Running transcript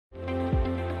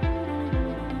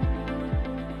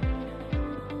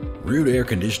Ruud air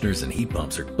conditioners and heat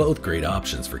pumps are both great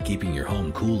options for keeping your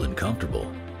home cool and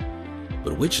comfortable.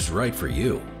 But which is right for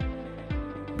you?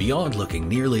 Beyond looking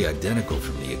nearly identical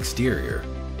from the exterior,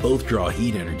 both draw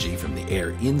heat energy from the air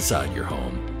inside your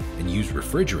home and use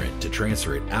refrigerant to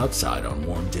transfer it outside on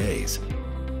warm days.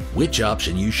 Which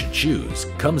option you should choose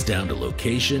comes down to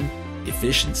location,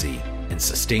 efficiency, and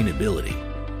sustainability.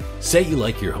 Say you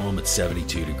like your home at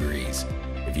 72 degrees.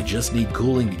 If you just need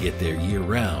cooling to get there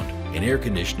year-round, an air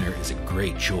conditioner is a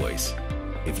great choice.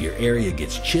 If your area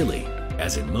gets chilly,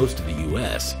 as in most of the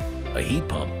US, a heat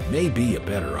pump may be a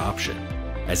better option.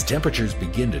 As temperatures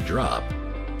begin to drop,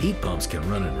 heat pumps can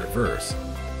run in reverse,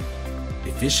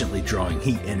 efficiently drawing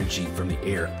heat energy from the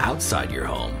air outside your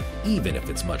home, even if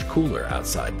it's much cooler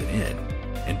outside than in,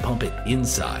 and pump it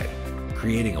inside,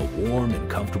 creating a warm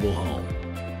and comfortable home.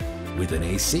 With an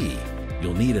AC,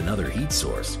 you'll need another heat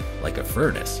source, like a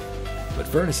furnace, but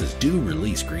furnaces do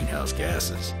release greenhouse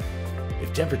gases.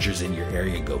 If temperatures in your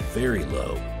area go very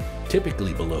low,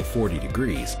 typically below 40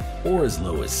 degrees or as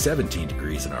low as 17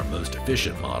 degrees in our most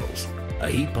efficient models, a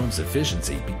heat pump's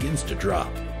efficiency begins to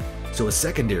drop. So a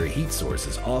secondary heat source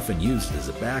is often used as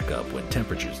a backup when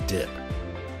temperatures dip.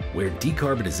 Where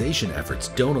decarbonization efforts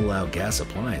don't allow gas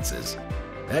appliances,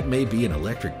 that may be an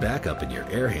electric backup in your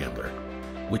air handler,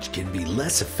 which can be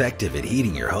less effective at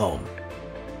heating your home.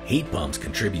 Heat pumps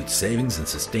contribute savings and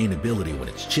sustainability when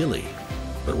it's chilly,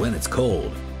 but when it's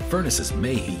cold, furnaces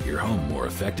may heat your home more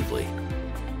effectively.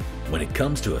 When it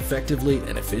comes to effectively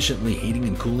and efficiently heating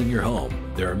and cooling your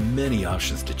home, there are many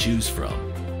options to choose from.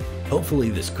 Hopefully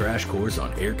this crash course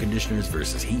on air conditioners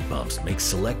versus heat pumps makes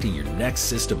selecting your next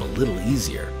system a little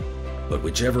easier. But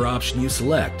whichever option you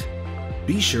select,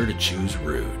 be sure to choose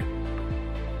Ruud.